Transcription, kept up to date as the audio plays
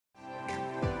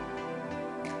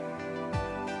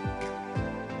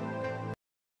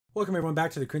Welcome everyone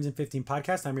back to the Crimson 15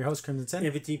 podcast. I'm your host, Crimson Sen.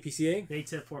 15 PCA.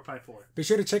 810-454. Be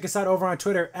sure to check us out over on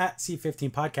Twitter at C15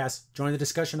 Podcast. Join the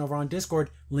discussion over on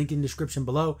Discord, link in the description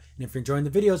below. And if you're enjoying the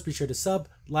videos, be sure to sub,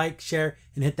 like, share,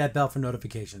 and hit that bell for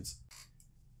notifications.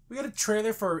 We got a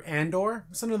trailer for Andor,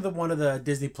 one of the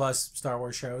Disney Plus Star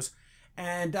Wars shows.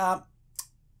 And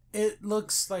it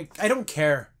looks like I don't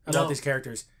care about these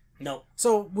characters. No.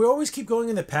 So we always keep going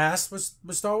in the past with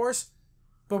Star Wars.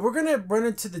 But we're going to run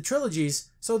into the trilogies.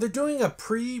 So they're doing a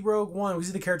pre-Rogue One. We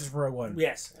see the characters from Rogue One.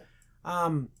 Yes.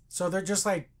 So they're just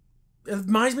like... It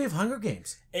reminds me of Hunger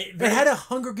Games. It had a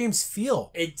Hunger Games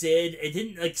feel. It did. It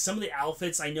didn't... Like, some of the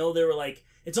outfits, I know they were like...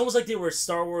 It's almost like they were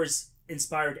Star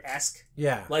Wars-inspired-esque.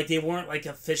 Yeah. Like, they weren't, like,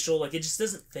 official. Like, it just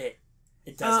doesn't fit.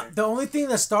 It doesn't. The only thing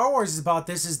that Star Wars is about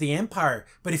this is the Empire.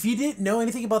 But if you didn't know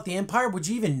anything about the Empire, would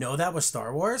you even know that was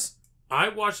Star Wars? I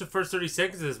watched the first 30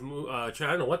 seconds of this I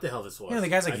don't know what the hell this was. Yeah, the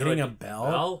guy's like hitting a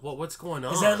bell. What's going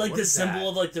on? Is that like the symbol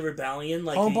of like the rebellion?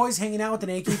 Like Homeboy's hanging out with an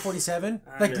AK-47?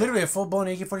 Like literally a full-blown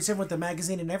AK-47 with the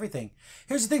magazine and everything.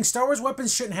 Here's the thing, Star Wars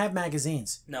weapons shouldn't have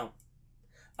magazines. No.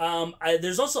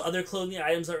 There's also other clothing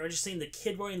items that are interesting. The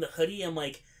kid wearing the hoodie, I'm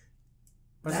like...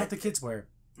 But that's what the kids wear.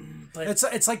 But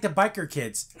it's like the biker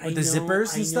kids with the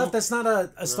zippers and stuff. That's not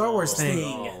a Star Wars thing.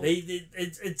 No.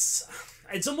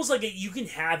 It's almost like you can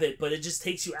have it, but it just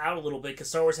takes you out a little bit because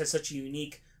Star Wars has such a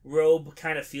unique robe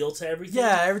kind of feel to everything.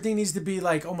 Yeah, everything needs to be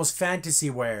like almost fantasy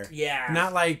wear. Yeah.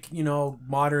 Not like,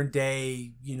 modern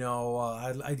day,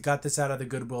 I got this out of the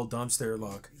Goodwill dumpster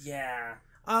look. Yeah.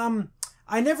 The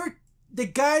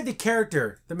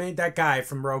character, that guy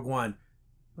from Rogue One,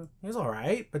 he was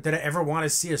alright, but did I ever want to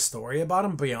see a story about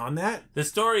him beyond that? The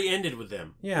story ended with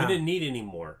them. Yeah. We didn't need any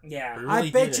more. Yeah. Really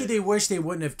I bet you they wish they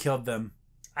wouldn't have killed them.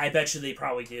 I bet you they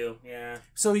probably do, yeah.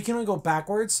 So you can only go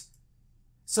backwards.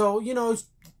 So,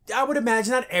 I would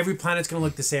imagine not every planet's going to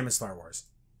look the same as Star Wars.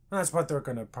 That's what they're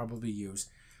going to probably use.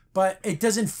 But it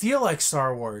doesn't feel like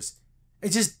Star Wars. It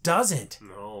just doesn't.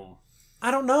 No.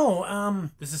 I don't know.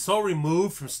 This is so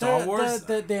removed from Star Wars.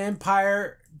 The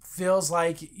Empire feels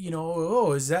like,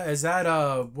 is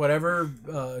that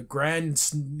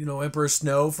Grand, Emperor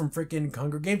Snow from freaking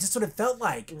Hunger Games? That's what it felt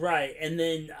like. Right, and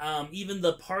then even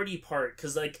the party part,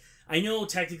 because, like, I know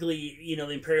technically, the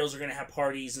Imperials are going to have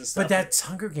parties and stuff. But that's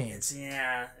Hunger Games.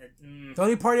 Yeah. The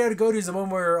only party I would go to is the one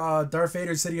where Darth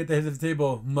Vader's sitting at the head of the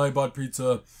table. I bought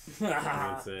pizza.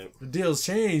 That's it. The deal's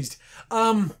changed.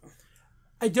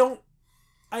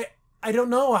 I don't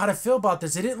know how to feel about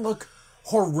this. It didn't look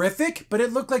horrific, but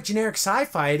it looked like generic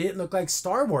sci-fi. It didn't look like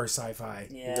Star Wars sci-fi.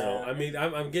 Yeah. No, I mean,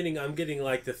 I'm getting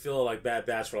like the feel of like Bad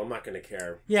Batch, where I'm not going to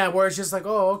care. Yeah, where it's just like,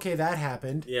 oh, okay, that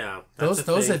happened. Yeah.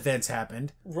 Those events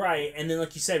happened. Right, and then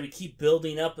like you said, we keep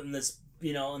building up in this,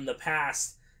 in the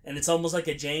past, and it's almost like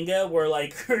a Jenga where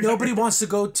like... Nobody wants to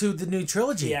go to the new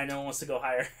trilogy. Yeah, no one wants to go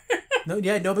higher.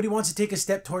 Nobody wants to take a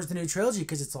step towards the new trilogy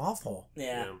because it's awful.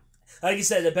 Yeah. Like you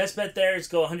said, the best bet there is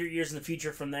go 100 years in the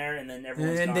future from there, and then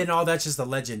everyone's gone. Then all that's just a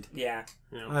legend. Yeah.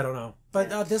 I don't know.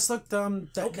 But this looked...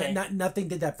 okay. Nothing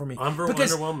did that for me.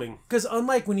 Underwhelming. Because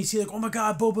unlike when you see, like, oh my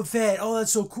god, Boba Fett, oh,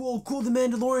 that's so cool, the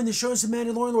Mandalorian, they're showing some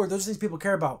Mandalorian lore, those are things people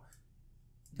care about.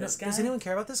 This guy? Does anyone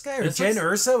care about this guy? Or Jen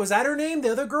Ursa? Was that her name?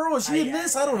 The other girl? Was she in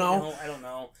this? I don't know. I don't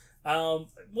know.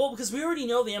 Well, because we already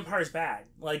know the Empire's bad.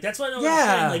 Like, that's what I don't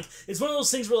understand. Like, it's one of those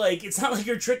things where, like, it's not like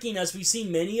you're tricking us. We've seen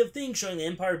many of things showing the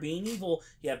Empire being evil.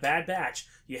 You have Bad Batch.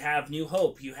 You have New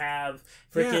Hope. You have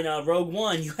freaking Rogue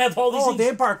One. You have all these things. The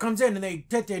Empire comes in and they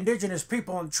get the indigenous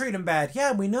people and treat them bad.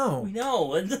 Yeah, we know. We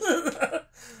know.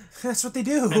 That's what they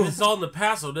do. And it's all in the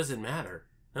past, so it doesn't matter.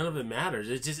 None of it matters.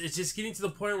 It's just getting to the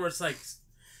point where it's like...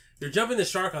 You're jumping the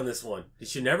shark on this one. You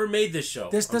should never made this show.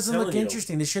 This doesn't look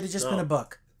interesting. This should have just been a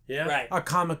book. Yeah. Right. A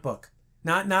comic book.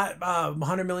 Not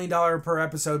 $100 million per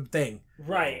episode thing.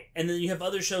 Right. And then you have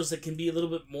other shows that can be a little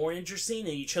bit more interesting,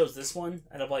 and you chose this one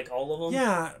out of, like, all of them.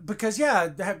 Yeah, because,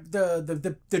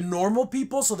 the normal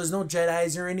people, so there's no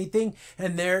Jedis or anything,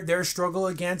 and their struggle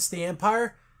against the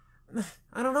Empire...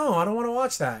 I don't know. I don't want to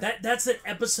watch that. That's an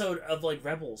episode of, like,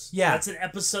 Rebels. Yeah. That's an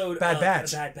episode Bad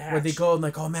Batch. Bad Batch. Where they go and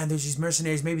like, oh man, there's these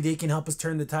mercenaries. Maybe they can help us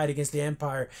turn the tide against the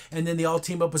Empire. And then they all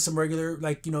team up with some regular,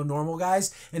 like, normal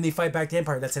guys, and they fight back the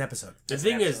Empire. That's an episode. The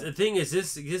thing is,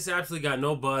 this absolutely got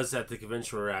no buzz at the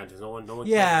convention we're at. No one.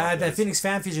 Yeah, the Phoenix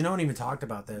Fan Fusion, no one even talked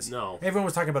about this. No. Everyone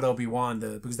was talking about Obi-Wan,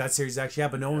 because that series actually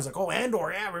happened. No one was like, oh,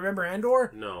 Andor, yeah, remember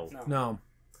Andor? No.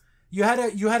 You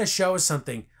had a show or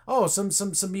something. Oh,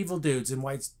 some evil dudes in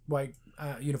white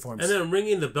uniforms. And then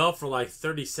ringing the bell for like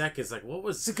 30 seconds. Like, what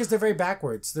was... It's because they're very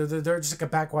backwards. They're just like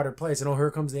a backwater place. And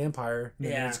here comes the Empire. And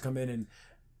then they just come in and...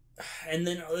 And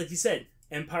then, like you said,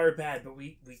 Empire bad, but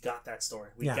we got that story.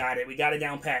 We got it. We got it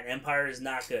down pat. Empire is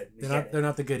not good. They're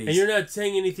not the goodies. And you're not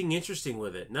saying anything interesting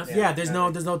with it. Nothing. Yeah, there's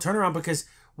no turnaround because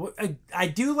I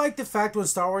do like the fact when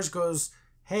Star Wars goes,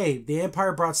 hey, the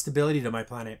Empire brought stability to my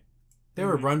planet. They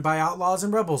were run by outlaws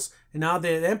and rebels, and now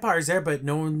the Empire's there, but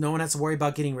no one has to worry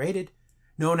about getting raided.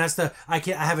 No one has to. I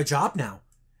have a job now,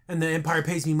 and the Empire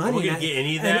pays me money. We're gonna get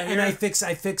any of that and I fix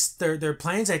their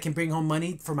plans. I can bring home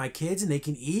money for my kids, and they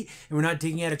can eat, and we're not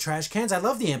digging out of trash cans. I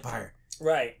love the Empire.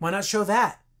 Right. Why not show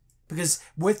that? Because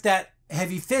with that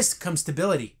heavy fist comes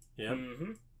stability. Yeah.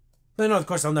 Mm-hmm. But no, of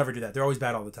course, I'll never do that. They're always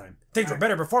bad all the time. Things were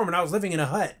better before when I was living in a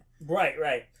hut.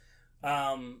 Right.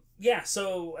 Yeah,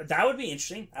 so that would be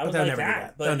interesting. I would like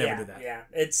that. But they'll never do that. Yeah,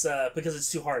 it's because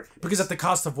it's too hard. Because at the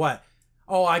cost of what?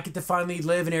 Oh, I get to finally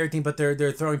live and everything, but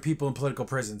they're throwing people in political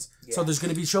prisons. Yeah. So there's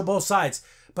going to be show both sides,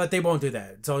 but they won't do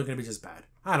that. It's only going to be just bad.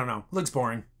 I don't know. Looks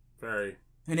boring. Very.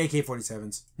 And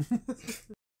AK-47s.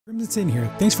 Crimson's in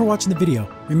here. Thanks for watching the video.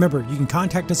 Remember, you can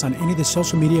contact us on any of the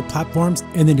social media platforms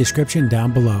in the description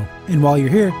down below. And while you're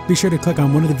here, be sure to click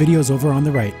on one of the videos over on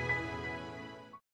the right.